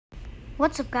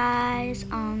What's up, guys?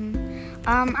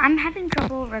 I'm having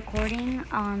trouble recording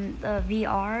on the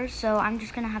VR, so I'm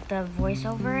just gonna have to voice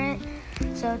over it.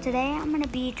 So today I'm gonna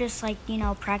be just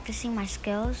practicing my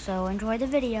skills. So enjoy the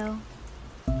video.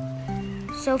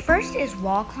 So first is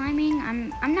wall climbing.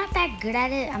 I'm not that good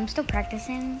at it. I'm still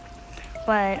practicing,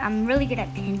 but I'm really good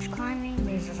at pinch climbing.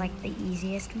 This is like the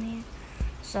easiest to me.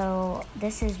 So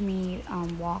this is me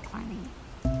wall climbing.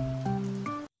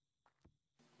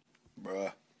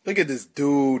 Bruh, look at this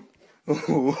dude.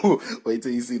 Wait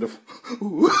till you see the.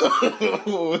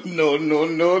 No, no,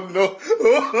 no, no.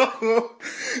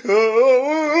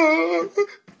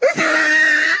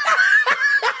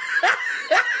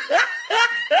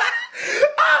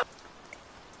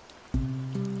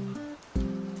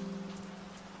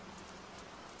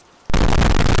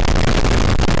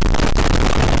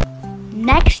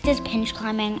 Next is pinch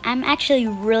climbing. I'm actually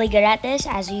really good at this,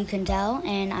 as you can tell,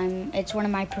 and it's one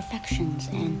of my perfections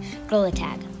in Gorilla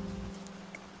Tag.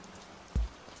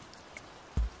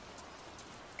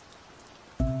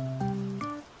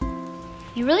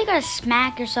 You really gotta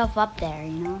smack yourself up there,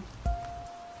 you know?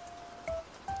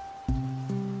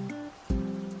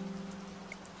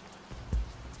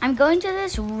 I'm going to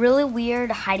this really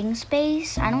weird hiding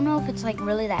space. I don't know if it's like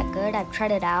really that good. I've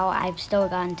tried it out. I've still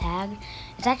gotten tagged.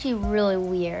 It's actually really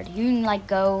weird. You can like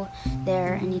go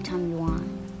there anytime you want.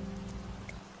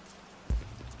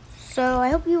 So I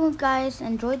hope you guys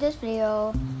enjoyed this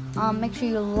video. Make sure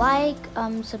you like,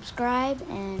 subscribe,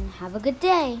 and have a good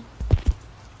day.